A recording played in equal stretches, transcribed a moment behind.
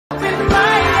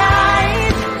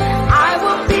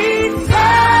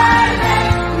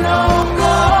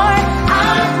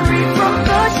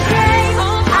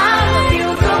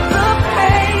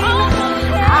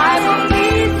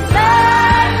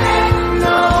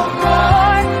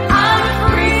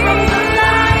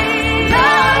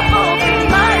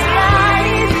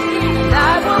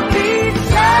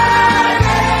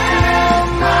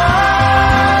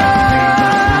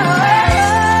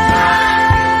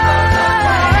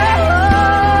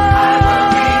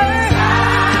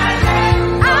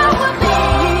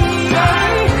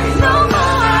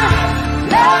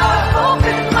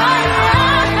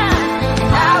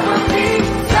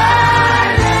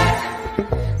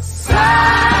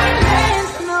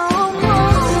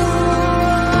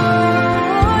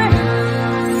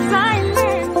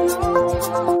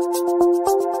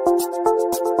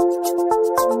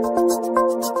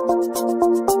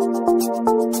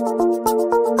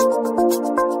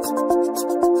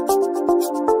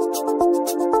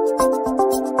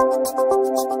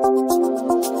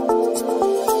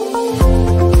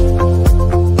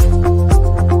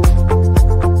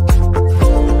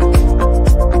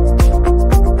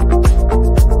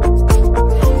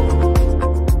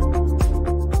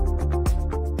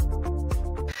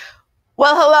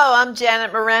I'm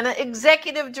Janet Morena,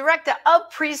 Executive Director of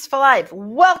Priests for Life.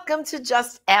 Welcome to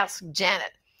Just Ask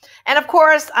Janet. And of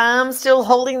course, I'm still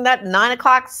holding that 9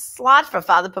 o'clock slot for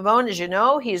Father Pavone. As you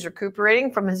know, he's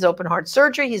recuperating from his open heart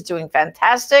surgery. He's doing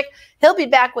fantastic. He'll be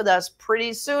back with us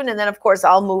pretty soon. And then, of course,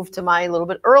 I'll move to my little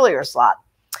bit earlier slot.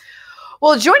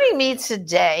 Well, joining me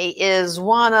today is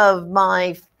one of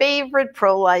my favorite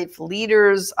pro-life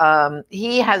leaders.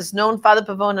 He has known Father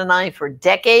Pavone and I for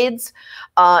decades.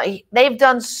 They've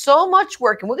done so much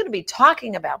work, and we're going to be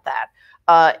talking about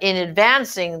that in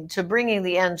advancing to bringing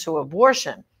the end to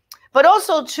abortion. But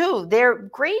also, too, they're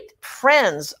great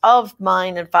friends of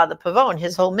mine and Father Pavone,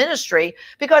 his whole ministry,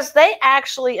 because they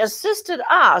actually assisted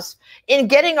us in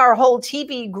getting our whole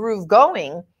TV groove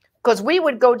going, because we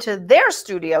would go to their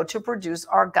studio to produce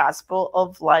our Gospel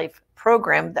of Life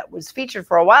program that was featured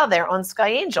for a while there on Sky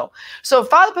Angel. So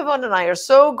Father Pavone and I are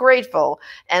so grateful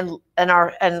and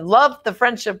love the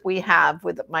friendship we have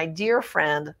with my dear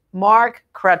friend, Mark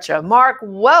Crutcher. Mark,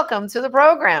 welcome to the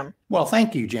program. Well,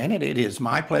 thank you, Janet. It is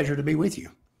my pleasure to be with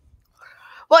you.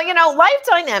 Well, you know, Life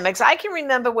Dynamics, I can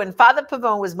remember when Father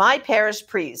Pavone was my parish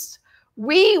priest,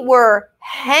 we were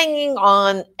hanging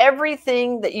on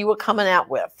everything that you were coming out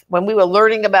with when we were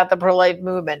learning about the pro-life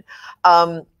movement.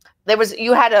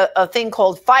 You had a thing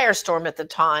called Firestorm at the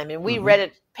time, and we read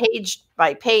it page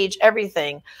by page,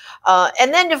 everything.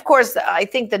 And then, of course, I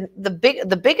think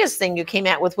the biggest thing you came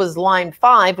out with was Line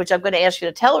 5, which I'm going to ask you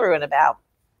to tell everyone about.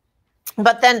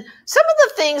 But then some of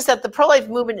the things that the pro-life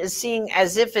movement is seeing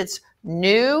as if it's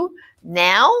new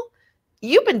now,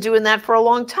 you've been doing that for a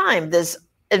long time. This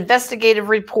investigative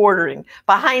reporting,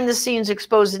 behind the scenes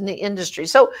exposing the industry.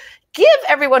 So give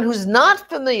everyone who's not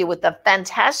familiar with the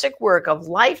fantastic work of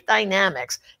Life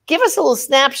Dynamics, give us a little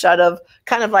snapshot of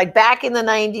kind of like back in the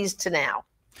 90s to now.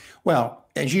 Well,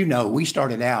 as you know, we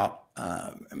started out,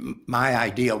 my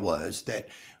idea was that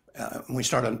when we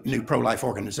start a new pro-life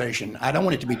organization, I don't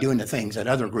want it to be doing the things that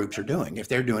other groups are doing. If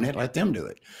they're doing it, let them do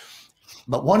it.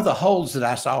 But one of the holes that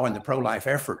I saw in the pro-life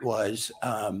effort was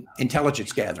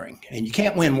intelligence gathering. And you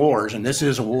can't win wars, and this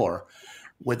is a war,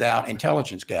 without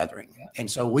intelligence gathering.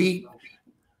 And so we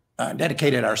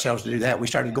dedicated ourselves to do that. We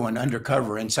started going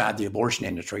undercover inside the abortion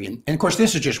industry. And of course,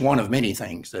 this is just one of many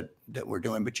things that we're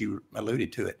doing, but you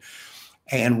alluded to it.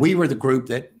 And we were the group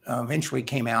that eventually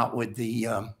came out with the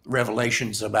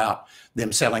revelations about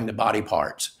them selling the body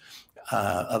parts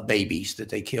of babies that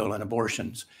they kill in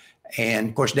abortions. And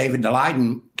of course, David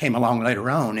Daleiden came along later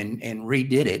on and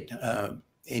redid it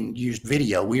and used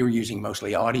video. We were using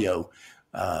mostly audio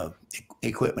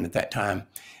equipment at that time.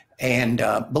 And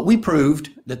but we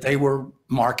proved that they were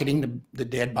marketing the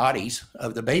dead bodies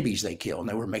of the babies they killed, and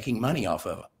they were making money off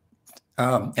of it.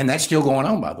 And that's still going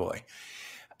on, by the way.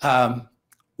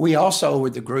 We also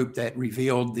were the group that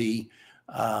revealed the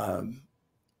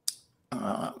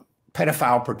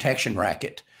pedophile protection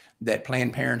racket that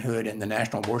Planned Parenthood and the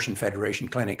National Abortion Federation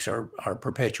clinics are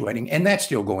perpetuating, and that's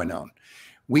still going on.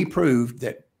 We proved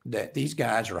that these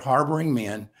guys are harboring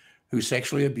men who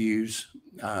sexually abuse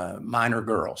minor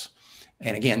girls.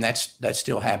 And again, that's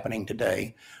still happening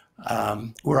today.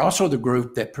 We're also the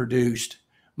group that produced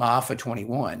Ma'afa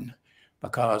 21,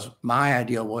 because my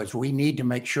idea was we need to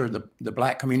make sure the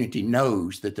Black community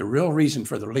knows that the real reason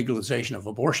for the legalization of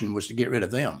abortion was to get rid of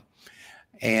them.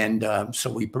 And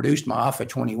so we produced Ma'afa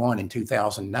 21 in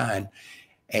 2009,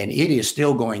 and it is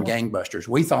still going gangbusters.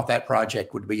 We thought that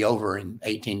project would be over in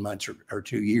 18 months or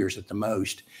 2 years at the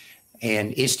most,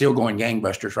 and it's still going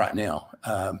gangbusters right now.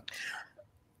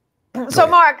 So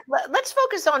Mark, let's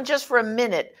focus on just for a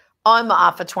minute on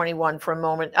Ma'afa 21 for a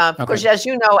moment. Because as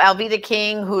you know, Alveda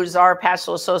King, who's our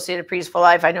pastoral associated priest for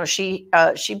life, I know she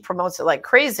promotes it like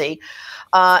crazy.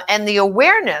 And the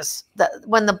awareness that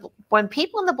when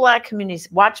people in the Black communities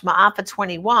watch Ma'afa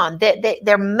 21,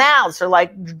 their mouths are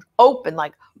like open,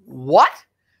 like, what?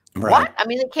 Right. What? I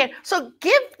mean, they can't. So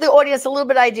give the audience a little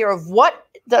bit idea of what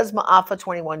does Ma'afa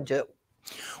 21 do?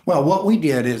 Well, what we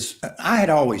did is I had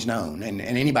always known, and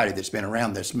anybody that's been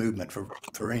around this movement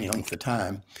for any length of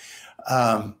time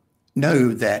know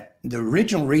that the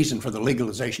original reason for the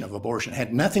legalization of abortion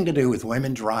had nothing to do with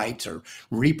women's rights or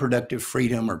reproductive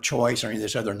freedom or choice or any of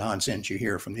this other nonsense you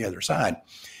hear from the other side.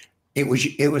 It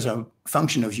was a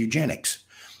function of eugenics,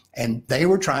 and they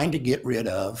were trying to get rid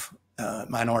of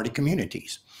minority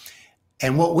communities.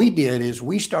 And what we did is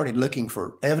we started looking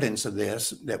for evidence of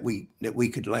this that we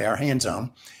could lay our hands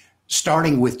on,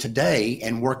 starting with today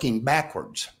and working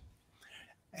backwards.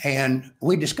 And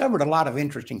we discovered a lot of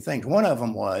interesting things. One of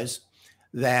them was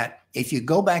that if you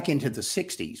go back into the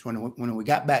 60s, when we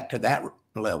got back to that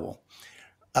level,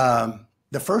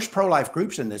 the first pro-life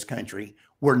groups in this country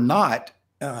were not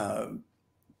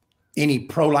any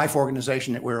pro-life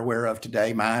organization that we're aware of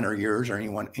today, mine or yours or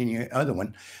any other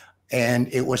one.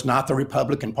 And it was not the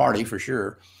Republican Party for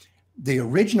sure. The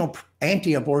original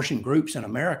anti-abortion groups in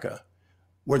America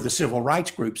were the civil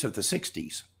rights groups of the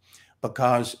 60s,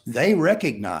 because they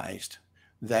recognized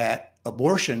that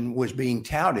abortion was being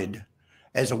touted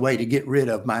as a way to get rid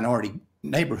of minority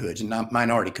neighborhoods and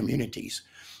minority communities.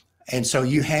 And so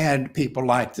you had people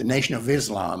like the Nation of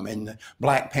Islam and the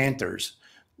Black Panthers,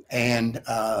 and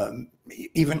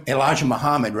even Elijah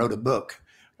Muhammad wrote a book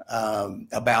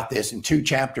about this. In 2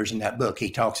 chapters in that book, he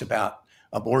talks about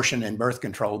abortion and birth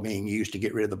control being used to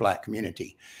get rid of the Black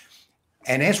community.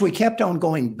 And as we kept on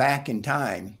going back in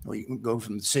time, we go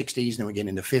from the 60s, then we get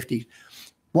into the 50s,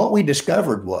 what we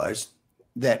discovered was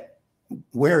that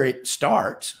where it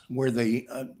starts, where the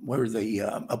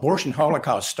abortion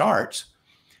holocaust starts,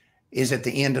 is at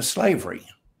the end of slavery.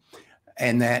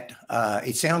 And that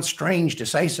it sounds strange to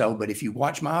say so, but if you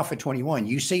watch Ma'afa 21,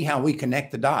 you see how we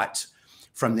connect the dots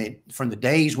from the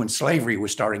days when slavery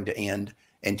was starting to end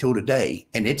until today.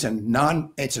 And it's an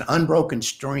unbroken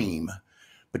stream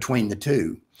between the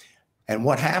two. And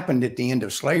what happened at the end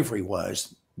of slavery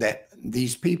was that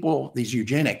these people, these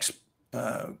eugenics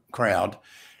crowd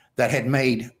that had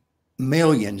made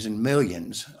millions and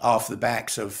millions off the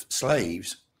backs of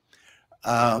slaves,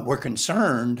 were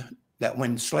concerned that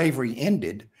when slavery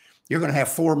ended, you're going to have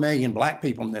 4 million Black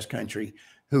people in this country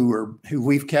who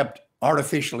we've kept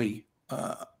artificially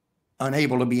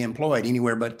unable to be employed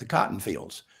anywhere but the cotton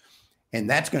fields. And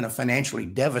that's going to financially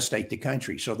devastate the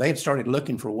country. So they had started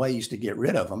looking for ways to get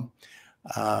rid of them.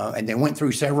 And they went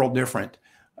through several different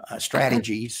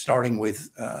strategies, starting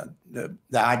with the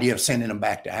idea of sending them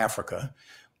back to Africa.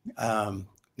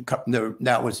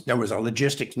 There was a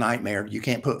logistics nightmare. You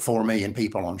can't put 4 million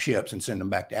people on ships and send them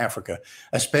back to Africa,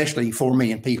 especially 4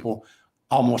 million people,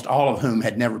 almost all of whom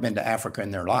had never been to Africa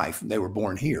in their life. They were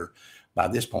born here by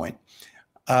this point.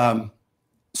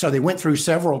 So they went through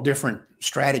several different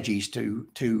strategies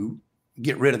to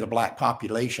get rid of the Black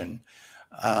population,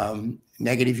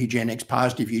 negative eugenics,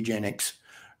 positive eugenics,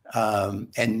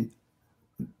 and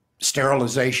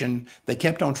sterilization. They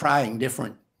kept on trying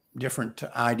different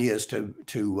ideas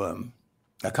to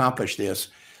accomplish this,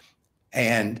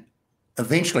 and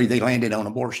eventually they landed on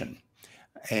abortion.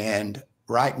 And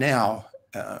right now,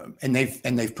 and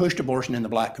they've pushed abortion in the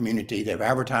Black community. They've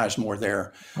advertised more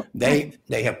there. They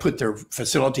have put their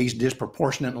facilities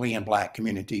disproportionately in Black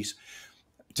communities.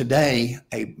 Today,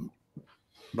 a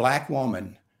Black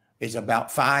woman is about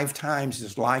 5 times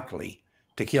as likely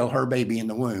to kill her baby in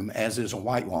the womb as is a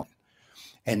white woman.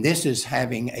 And this is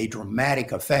having a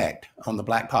dramatic effect on the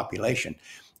Black population.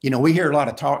 You know, we hear a lot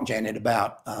of talk, Janet,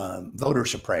 about voter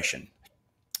suppression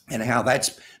and how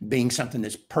that's being something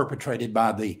that's perpetrated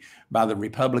by the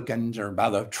Republicans or by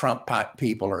the Trump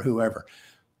people or whoever.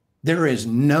 There is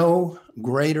no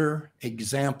greater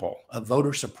example of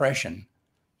voter suppression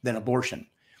than abortion.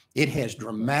 It has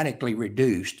dramatically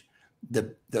reduced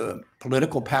the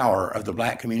political power of the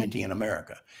Black community in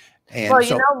America. And well,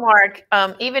 you know, Mark,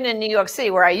 even in New York City,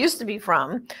 where I used to be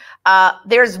from,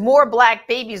 there's more Black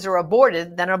babies are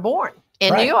aborted than are born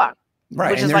in New York,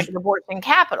 which is like an abortion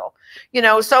capital. You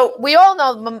know, so we all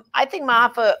know, I think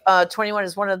Ma'afa 21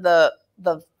 is one of the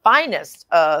finest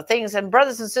things. And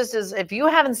brothers and sisters, if you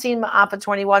haven't seen Ma'afa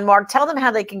 21, Mark, tell them how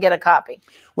they can get a copy.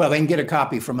 Well, they can get a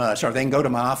copy from us, or they can go to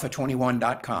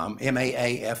maafa21.com,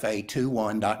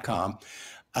 MAAFA21.com,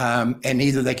 and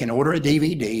either they can order a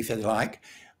DVD if they like,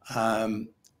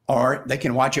 or they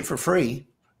can watch it for free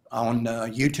on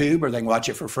YouTube, or they can watch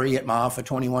it for free at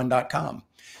maafa21.com.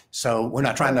 So we're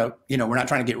not trying to, we're not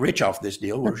trying to get rich off this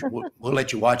deal. We'll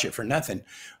let you watch it for nothing.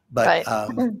 But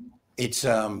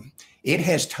it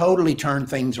has totally turned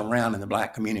things around in the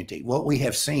Black community. What we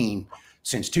have seen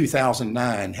since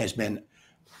 2009 has been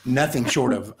nothing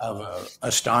short of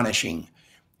astonishing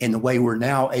in the way we're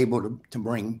now able to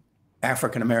bring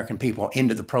African-American people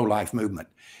into the pro-life movement.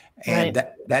 And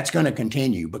that's going to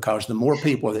continue, because the more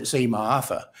people that see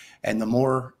Ma'afa and the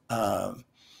more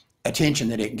attention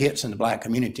that it gets in the Black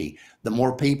community, the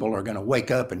more people are going to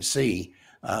wake up and see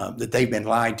that they've been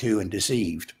lied to and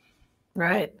deceived.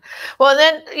 Right. Well,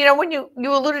 then, when you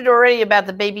alluded already about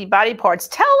the baby body parts,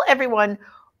 tell everyone,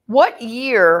 what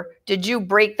year did you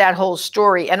break that whole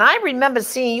story? And I remember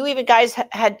seeing you even guys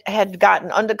had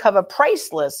gotten undercover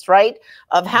price lists, right,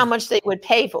 of how much they would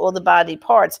pay for all the body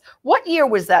parts. What year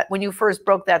was that when you first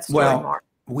broke that story, Mark?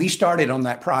 We started on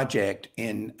that project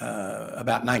in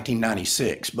about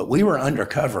 1996, but we were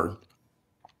undercover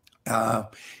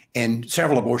in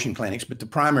several abortion clinics, but the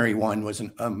primary one was a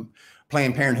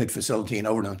Planned Parenthood facility in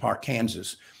Overland Park,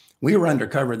 Kansas, We were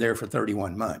undercover there for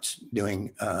 31 months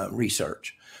doing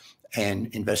research and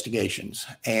investigations.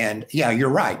 And yeah, you're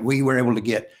right. We were able to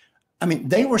get, I mean,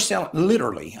 they were selling,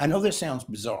 literally, I know this sounds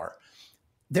bizarre.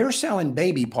 They're selling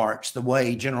baby parts the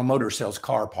way General Motors sells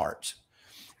car parts.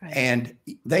 Right. And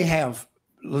they have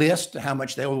lists how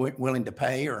much they were willing to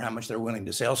pay or how much they're willing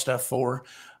to sell stuff for.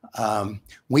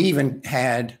 We even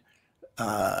had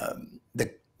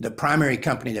the primary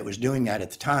company that was doing that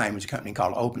at the time was a company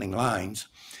called Opening Lines.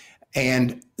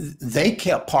 And they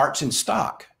kept parts in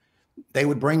stock. They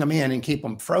would bring them in and keep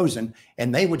them frozen.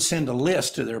 And they would send a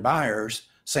list to their buyers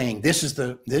saying, these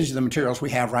are the materials we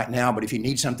have right now, but if you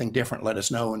need something different, let us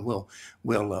know and we'll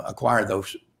acquire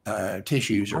those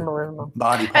tissues or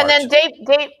body parts. And then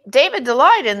David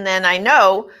Daleiden, then I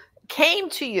know, came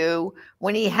to you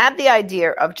when he had the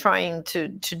idea of trying to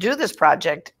do this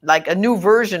project, like a new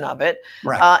version of it.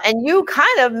 Right. And you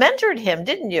kind of mentored him,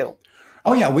 didn't you?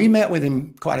 Oh, yeah. We met with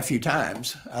him quite a few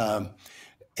times.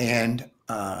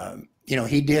 You know,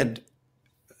 he did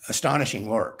astonishing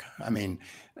work. I mean,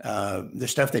 the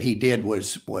stuff that he did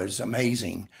was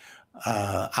amazing.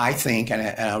 I think, and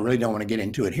I really don't want to get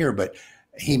into it here, but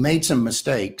he made some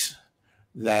mistakes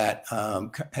that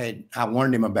I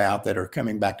warned him about that are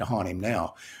coming back to haunt him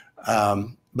now.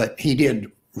 But he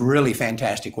did really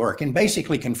fantastic work and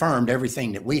basically confirmed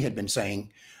everything that we had been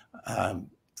saying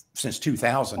since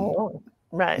 2000. Oh,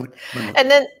 right. And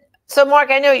then, so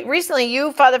Mark, I know recently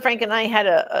you, Father Frank, and I had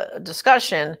a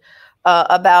discussion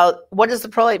about what does the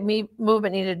pro-life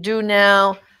movement need to do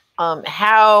now?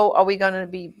 How are we going to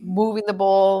be moving the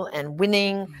ball and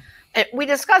winning? And we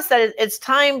discussed that it's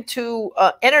time to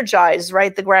energize,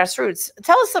 right, the grassroots.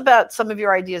 Tell us about some of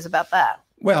your ideas about that.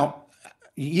 Well,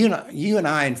 you know, you and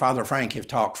I and Father Frank have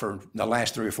talked for the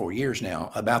last 3 or 4 years now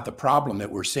about the problem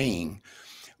that we're seeing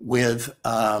with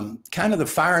kind of the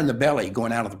fire in the belly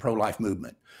going out of the pro-life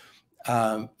movement.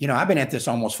 You know, I've been at this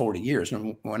almost 40 years.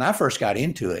 And when I first got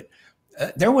into it,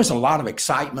 there was a lot of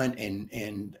excitement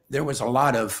and there was a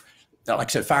lot of, like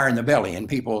I said, fire in the belly and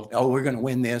people, oh, we're going to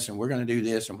win this and we're going to do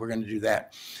this and we're going to do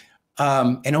that.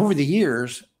 And over the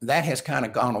years, that has kind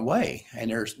of gone away and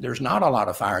there's not a lot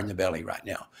of fire in the belly right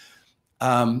now.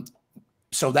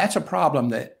 So that's a problem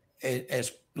that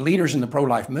as leaders in the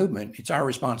pro-life movement, it's our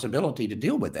responsibility to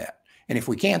deal with that. And if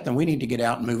we can't, then we need to get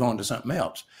out and move on to something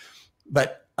else.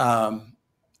 But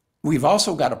we've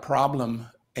also got a problem,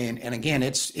 and again,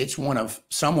 it's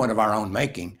somewhat of our own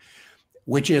making,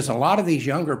 which is a lot of these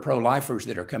younger pro-lifers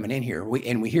that are coming in here.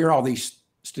 We hear all these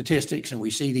statistics and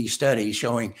we see these studies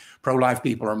showing pro-life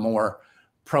people are more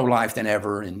pro-life than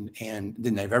ever and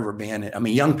than they've ever been. I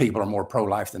mean, young people are more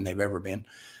pro-life than they've ever been.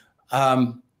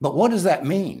 But what does that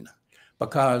mean?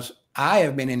 Because I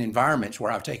have been in environments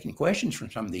where I've taken questions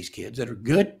from some of these kids that are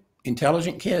good,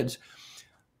 intelligent kids,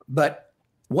 but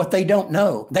what they don't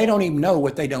know, they don't even know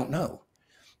what they don't know.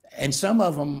 And some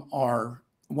of them are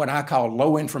what I call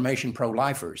low information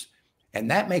pro-lifers.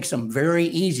 And that makes them very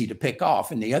easy to pick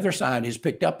off. And the other side has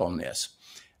picked up on this.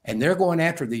 And they're going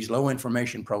after these low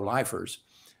information pro-lifers.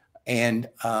 And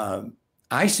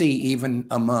I see even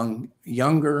among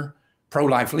younger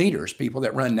pro-life leaders, people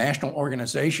that run national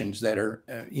organizations that are,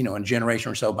 you know, a generation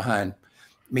or so behind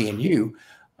me and you,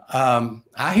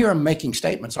 I hear them making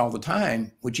statements all the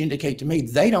time, which indicate to me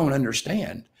they don't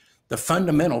understand the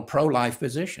fundamental pro-life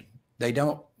position. They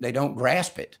don't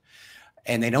grasp it,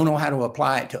 and they don't know how to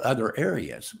apply it to other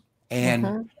areas.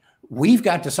 And we've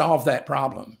got to solve that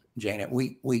problem, Janet.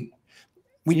 We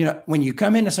you know, when you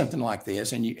come into something like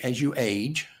this, and as you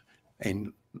age,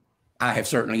 and I have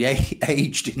certainly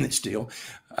aged in this deal.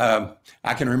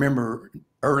 I can remember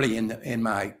early in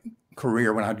my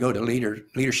career when I'd go to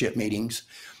leadership meetings,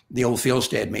 the old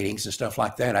Fieldstead meetings and stuff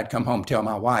like that. I'd come home and tell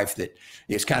my wife that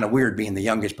it's kind of weird being the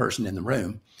youngest person in the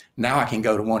room. Now I can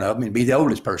go to one of them and be the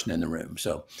oldest person in the room.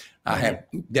 So I have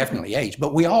definitely aged.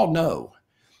 But we all know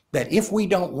that if we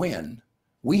don't win,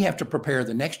 we have to prepare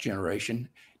the next generation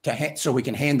so we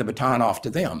can hand the baton off to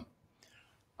them.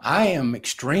 I am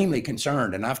extremely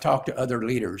concerned, and I've talked to other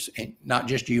leaders, and not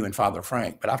just you and Father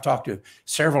Frank, but I've talked to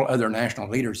several other national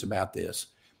leaders about this,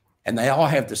 and they all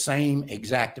have the same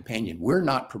exact opinion. We're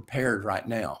not prepared right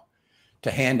now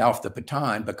to hand off the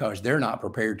baton because they're not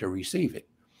prepared to receive it.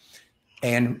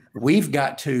 And we've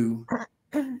got to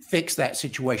fix that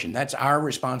situation. That's our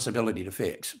responsibility to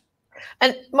fix.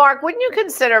 And Mark, wouldn't you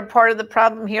consider part of the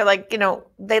problem here, like, you know,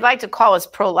 they like to call us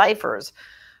pro-lifers,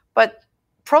 but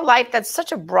pro-life, that's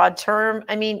such a broad term.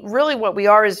 I mean, really what we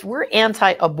are is we're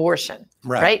anti-abortion,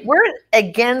 right? We're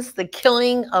against the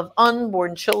killing of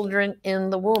unborn children in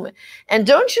the womb. And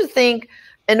don't you think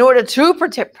in order to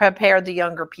prepare the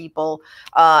younger people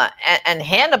and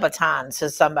hand a baton to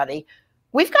somebody,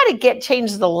 we've got to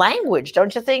change the language,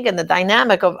 don't you think, and the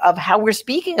dynamic of how we're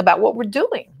speaking about what we're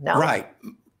doing. No? Right.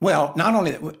 Well, not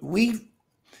only that,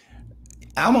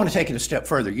 I want to take it a step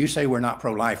further. You say we're not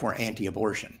pro-life, we're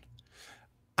anti-abortion.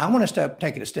 I want to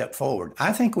take it a step forward.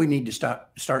 I think we need to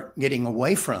start getting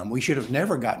away from, we should have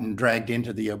never gotten dragged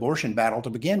into the abortion battle to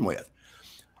begin with.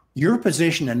 Your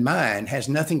position and mine has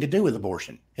nothing to do with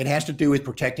abortion. It has to do with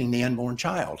protecting the unborn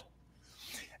child.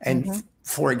 And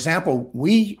for example,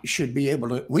 we should be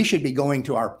going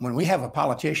to when we have a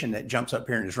politician that jumps up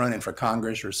here and is running for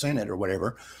Congress or Senate or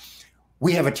whatever,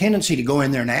 we have a tendency to go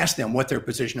in there and ask them what their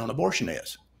position on abortion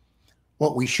is.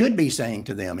 What we should be saying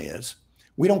to them is,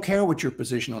 we don't care what your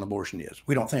position on abortion is.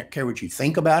 We don't care what you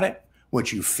think about it,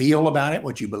 what you feel about it,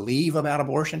 what you believe about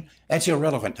abortion. That's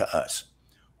irrelevant to us.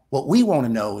 What we want to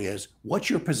know is, what's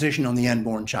your position on the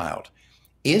unborn child?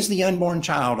 Is the unborn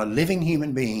child a living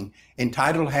human being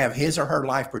entitled to have his or her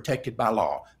life protected by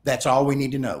law? That's all we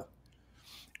need to know.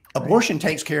 Abortion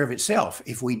takes care of itself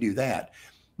if we do that.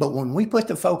 But when we put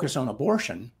the focus on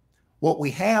abortion, what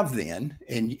we have then,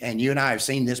 and you and I have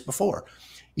seen this before,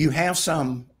 you have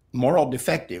some moral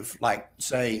defective, like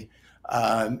say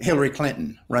Hillary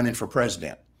Clinton running for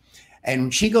president.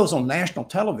 And she goes on national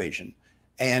television,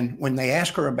 and when they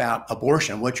ask her about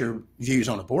abortion, what's your views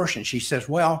on abortion? She says,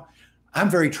 well, I'm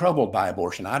very troubled by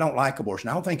abortion. I don't like abortion.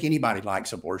 I don't think anybody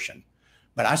likes abortion,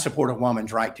 but I support a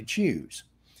woman's right to choose.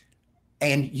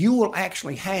 And you will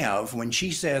actually have, when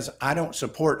she says, I don't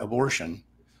support abortion,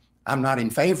 I'm not in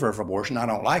favor of abortion, I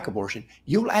don't like abortion,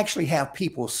 you'll actually have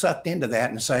people sucked into that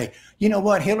and say, you know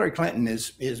what, Hillary Clinton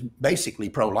is basically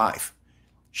pro-life.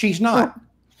 She's not.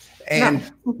 And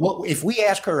if we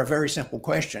ask her a very simple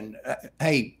question,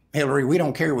 hey, Hillary, we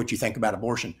don't care what you think about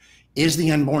abortion. Is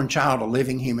the unborn child a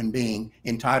living human being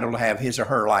entitled to have his or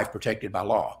her life protected by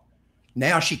law?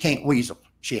 Now she can't weasel.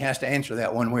 She has to answer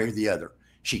that one way or the other.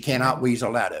 She cannot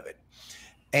weasel out of it.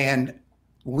 And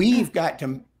we've got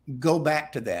to go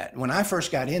back to that. When I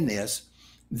first got in this,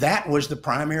 that was the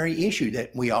primary issue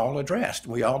that we all addressed,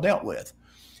 we all dealt with.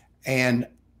 And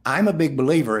I'm a big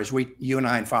believer, as you and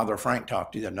I and Father Frank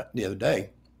talked the other day,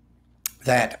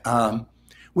 that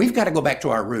we've got to go back to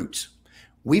our roots.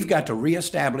 We've got to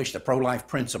reestablish the pro-life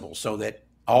principles so that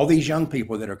all these young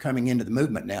people that are coming into the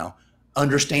movement now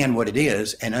understand what it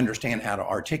is and understand how to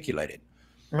articulate it.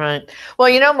 Right. Well,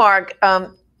 you know, Mark,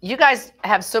 you guys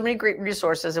have so many great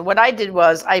resources. And what I did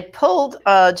was I pulled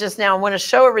just now, I want to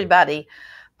show everybody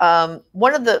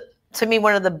one of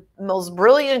the most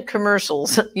brilliant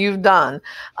commercials you've done.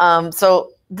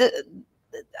 So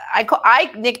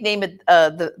I nickname it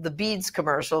the beads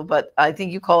commercial, but I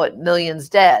think you call it Millions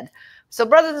Dead. So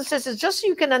brothers and sisters, just so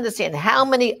you can understand how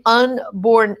many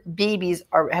unborn babies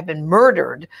have been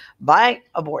murdered by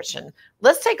abortion,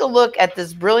 let's take a look at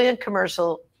this brilliant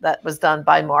commercial that was done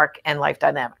by Mark and Life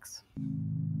Dynamics.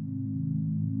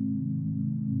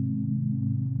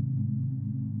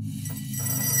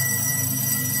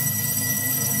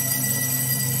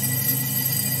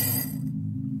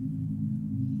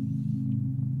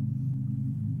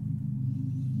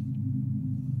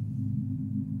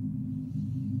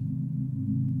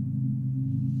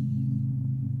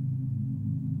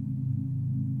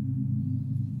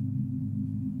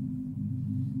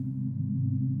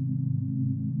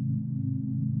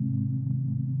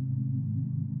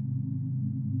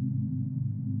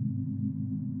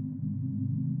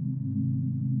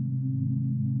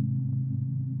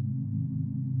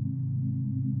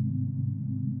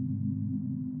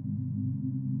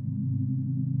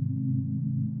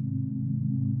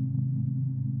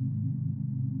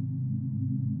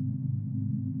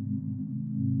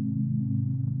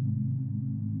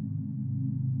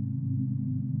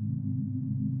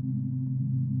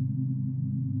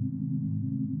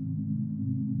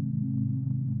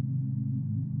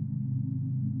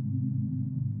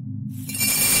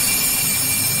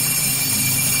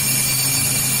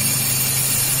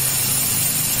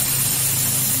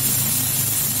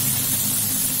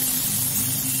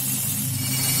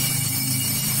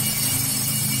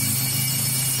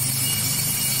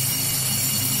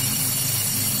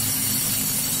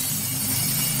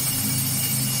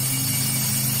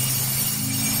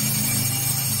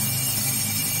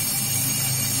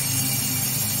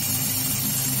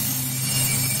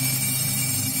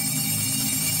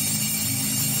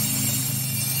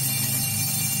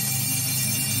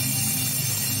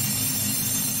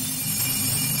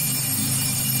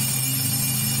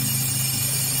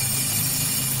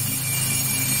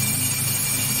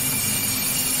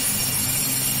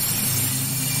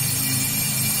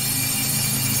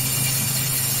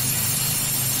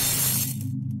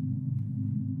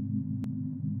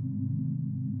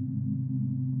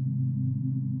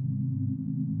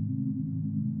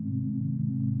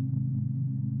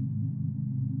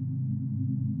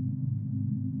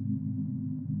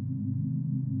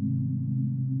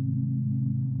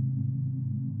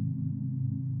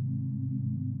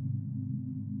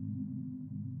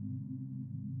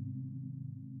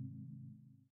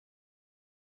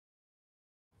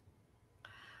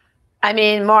 I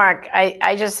mean, Mark,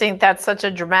 I just think that's such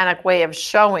a dramatic way of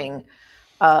showing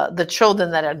the children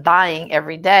that are dying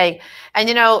every day. And,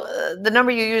 the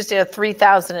number you used there,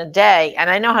 3,000 a day. And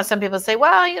I know how some people say,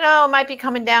 well, it might be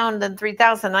coming down than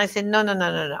 3,000. And I say, no, no,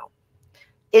 no, no, no.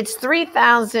 It's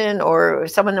 3,000, or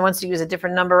someone that wants to use a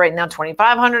different number right now,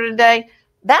 2,500 a day.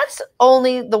 That's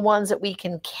only the ones that we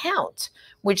can count,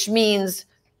 which means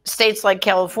states like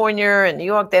California and New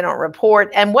York, they don't report.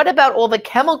 And what about all the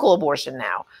chemical abortion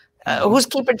now? Who's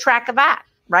keeping track of that,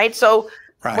 right? So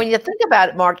when you think about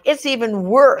it, Mark, it's even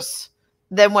worse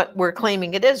than what we're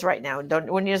claiming it is right now,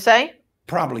 wouldn't you say?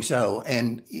 Probably so.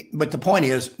 But the point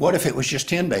is, what if it was just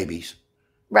 10 babies?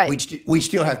 Right. We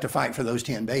still have to fight for those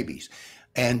 10 babies.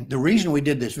 And the reason we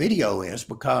did this video is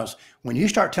because when you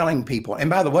start telling people, and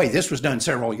by the way, this was done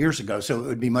several years ago, so it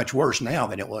would be much worse now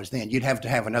than it was then. You'd have to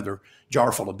have another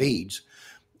jar full of beads.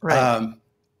 Right.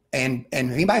 And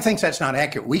anybody thinks that's not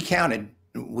accurate, we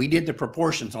did the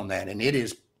proportions on that, and it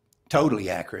is totally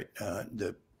accurate,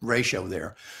 the ratio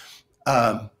there.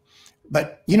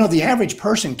 But the average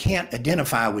person can't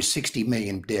identify with 60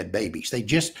 million dead babies. They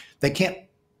can't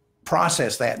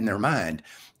process that in their mind.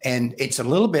 And it's a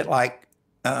little bit like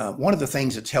one of the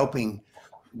things that's helping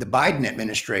the Biden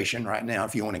administration right now,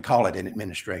 if you want to call it an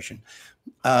administration,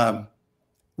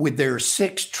 with their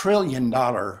 $6 trillion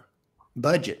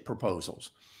budget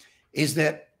proposals, is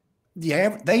that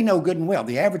they know good and well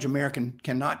the average American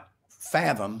cannot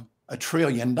fathom $1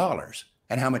 trillion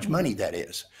and how much money that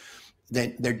is.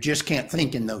 They just can't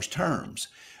think in those terms.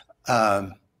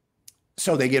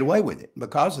 So they get away with it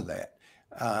because of that.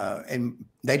 And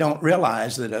they don't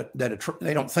realize that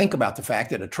they don't think about the fact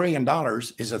that $1 trillion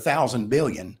is 1,000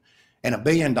 billion, and $1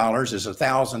 billion is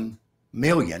 1,000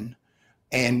 million,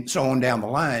 and so on down the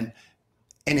line.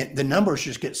 And the numbers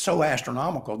just get so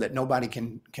astronomical that nobody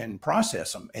can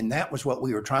process them. And that was what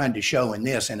we were trying to show in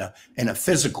this in a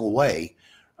physical way.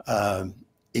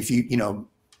 If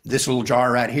this little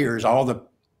jar right here is all the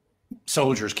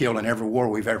soldiers killed in every war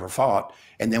we've ever fought.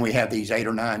 And then we have these 8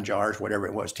 or 9 jars, whatever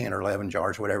it was, 10 or 11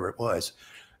 jars, whatever it was.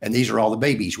 And these are all the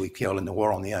babies we killed in the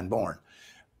war on the unborn.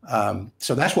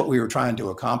 So that's what we were trying to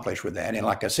accomplish with that. And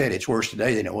like I said, it's worse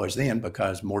today than it was then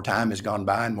because more time has gone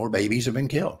by and more babies have been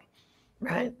killed.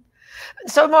 Right.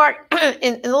 So, Mark,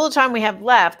 in the little time we have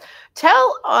left,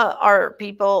 tell our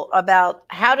people about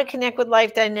how to connect with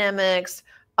Life Dynamics.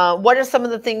 What are some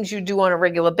of the things you do on a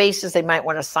regular basis they might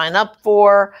want to sign up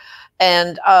for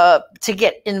and to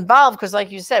get involved? Because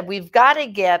like you said, we've got to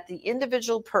get the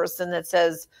individual person that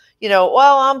says,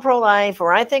 well, I'm pro-life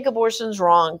or I think abortion's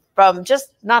wrong, from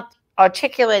just not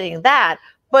articulating that,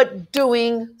 but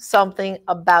doing something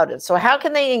about it. So how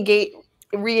can they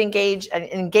re-engage and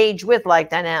engage with Life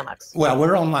Dynamics? Well,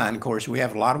 we're online, of course. We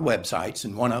have a lot of websites,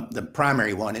 and one of the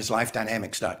primary one is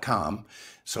lifedynamics.com.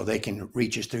 So they can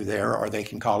reach us through there, or they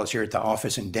can call us here at the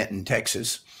office in Denton,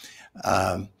 Texas.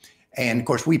 And of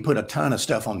course, we put a ton of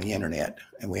stuff on the internet,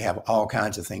 and we have all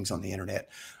kinds of things on the internet.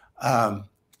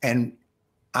 And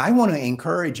I want to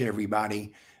encourage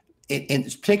everybody,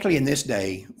 particularly in this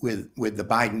day with the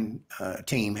Biden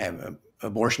team,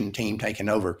 abortion team taking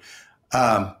over.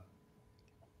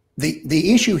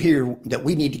 The issue here that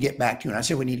we need to get back to, and I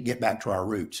said we need to get back to our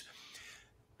roots.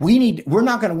 We're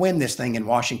not going to win this thing in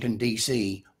Washington,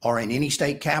 D.C. or in any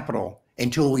state capital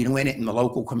until we win it in the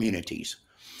local communities.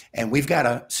 And we've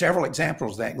got several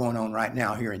examples of that going on right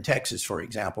now here in Texas, for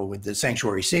example, with the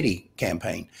Sanctuary City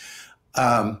campaign.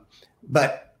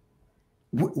 But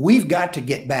we've got to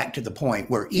get back to the point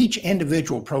where each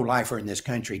individual pro-lifer in this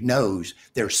country knows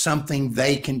there's something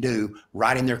they can do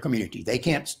right in their community. They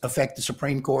can't affect the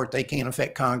Supreme Court. They can't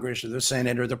affect Congress or the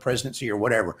Senate or the presidency or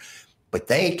whatever, but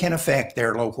they can affect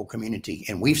their local community.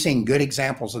 And we've seen good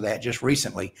examples of that just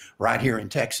recently right here in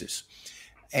Texas.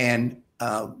 And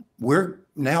we're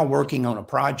now working on a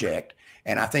project,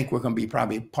 and I think we're going to be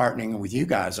probably partnering with you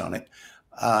guys on it,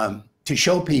 to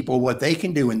show people what they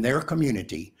can do in their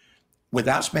community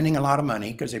without spending a lot of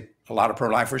money, because a lot of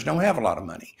pro-lifers don't have a lot of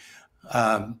money.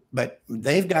 But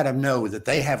they've got to know that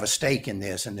they have a stake in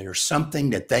this and there's something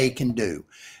that they can do.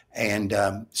 And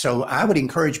so I would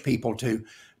encourage people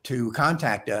to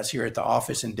contact us here at the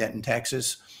office in Denton,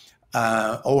 Texas,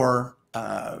 or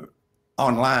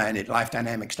online at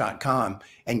lifedynamics.com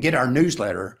and get our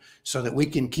newsletter so that we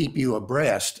can keep you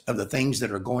abreast of the things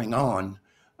that are going on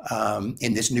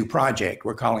in this new project.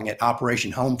 We're calling it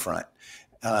Operation Homefront,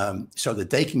 so that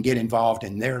they can get involved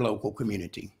in their local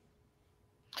community.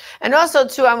 And also,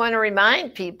 too, I want to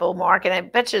remind people, Mark, and I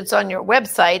bet you it's on your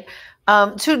website,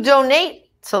 to donate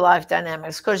to Life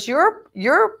Dynamics, because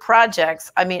your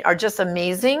projects, I mean, are just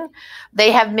amazing.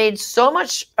 They have made so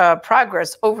much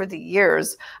progress over the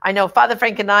years. I know Father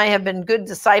Frank and I have been good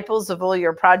disciples of all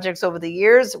your projects over the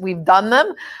years. We've done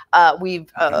them.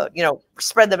 We've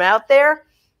spread them out there.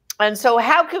 And so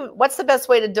what's the best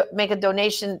way to make a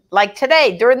donation like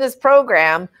today during this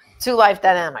program to Life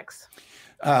Dynamics?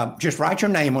 Just write your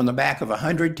name on the back of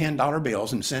 $110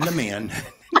 bills and send them in.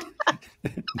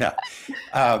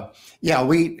 No.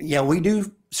 We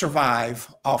do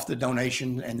survive off the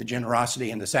donation and the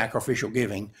generosity and the sacrificial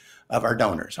giving of our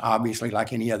donors, obviously,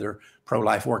 like any other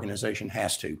pro-life organization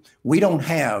has to. We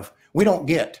don't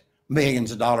get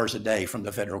millions of dollars a day from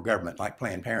the federal government like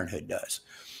Planned Parenthood does.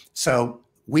 So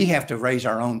we have to raise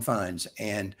our own funds,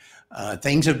 and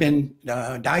things have been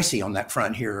dicey on that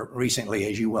front here recently,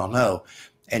 as you well know.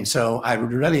 And so I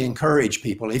would really encourage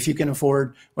people, if you can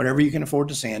afford whatever you can afford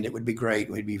to send, it would be great.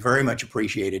 It would be very much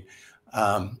appreciated.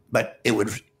 But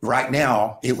right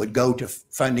now, it would go to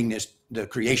funding the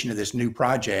creation of this new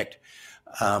project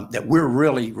that we're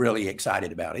really, really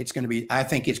excited about. I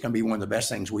think it's going to be one of the best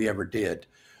things we ever did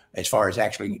as far as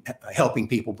actually helping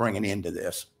people bringing into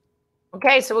this.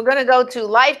 Okay, so we're going to go to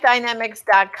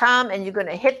lifedynamics.com and you're going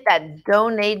to hit that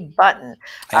donate button.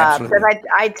 Because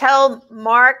I tell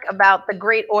Mark about the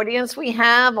great audience we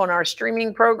have on our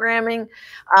streaming programming.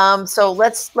 So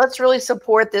let's really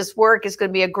support this work. It's going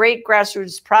to be a great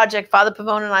grassroots project. Father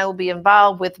Pavone and I will be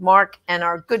involved with Mark and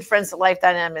our good friends at Life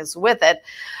Dynamics with it.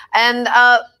 And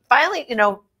finally,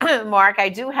 Mark, I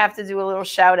do have to do a little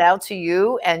shout out to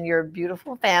you and your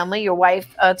beautiful family, your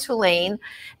wife, Tulane.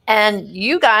 And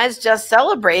you guys just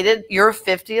celebrated your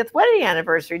 50th wedding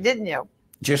anniversary, didn't you?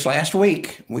 Just last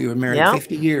week. We were married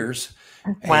 50 years.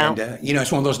 Wow. And,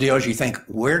 it's one of those deals you think,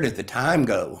 where did the time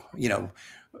go?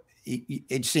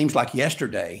 It seems like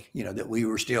yesterday, that we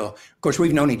were still, of course,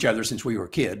 we've known each other since we were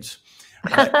kids.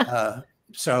 But,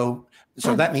 so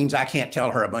that means I can't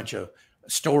tell her a bunch of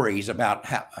stories about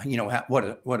what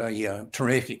a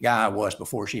terrific guy I was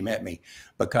before she met me,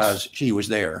 because she was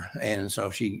there, and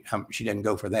so she didn't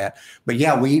go for that. But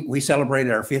yeah, we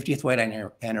celebrated our 50th wedding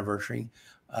anniversary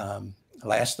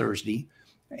last Thursday,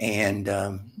 and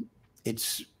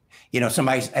it's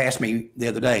somebody asked me the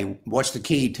other day, what's the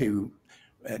key to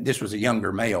this was a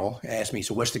younger male asked me,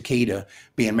 so what's the key to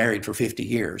being married for 50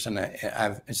 years? And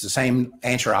it's the same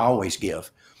answer I always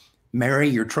give: marry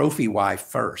your trophy wife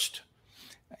first.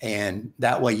 And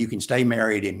that way you can stay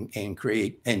married and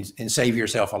create and save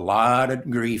yourself a lot of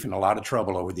grief and a lot of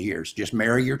trouble over the years. Just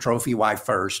marry your trophy wife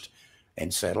first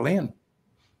and settle in.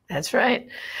 That's right.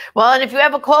 Well, and if you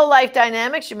ever call Life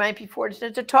Dynamics, you might be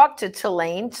fortunate to talk to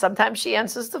Tulane. Sometimes she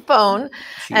answers the phone.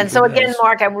 And so again,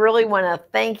 Mark, I really want to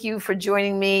thank you for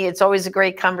joining me. It's always a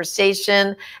great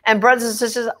conversation. And brothers and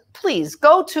sisters, please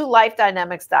go to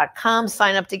lifedynamics.com,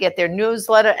 sign up to get their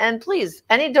newsletter. And please,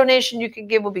 any donation you can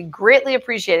give will be greatly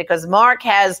appreciated, because Mark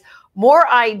has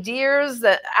more ideas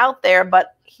out there,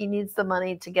 but he needs the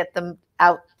money to get them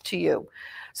out to you.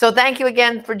 So thank you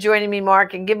again for joining me,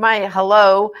 Mark, and give my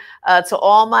hello to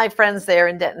all my friends there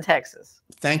in Denton, Texas.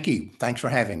 Thank you. Thanks for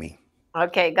having me.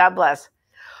 Okay, God bless.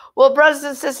 Well, brothers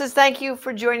and sisters, thank you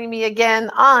for joining me again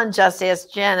on Just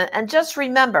Ask Janet. And just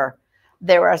remember,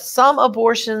 there are some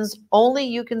abortions only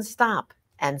you can stop,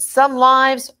 and some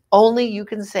lives only you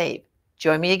can save.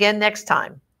 Join me again next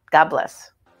time. God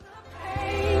bless.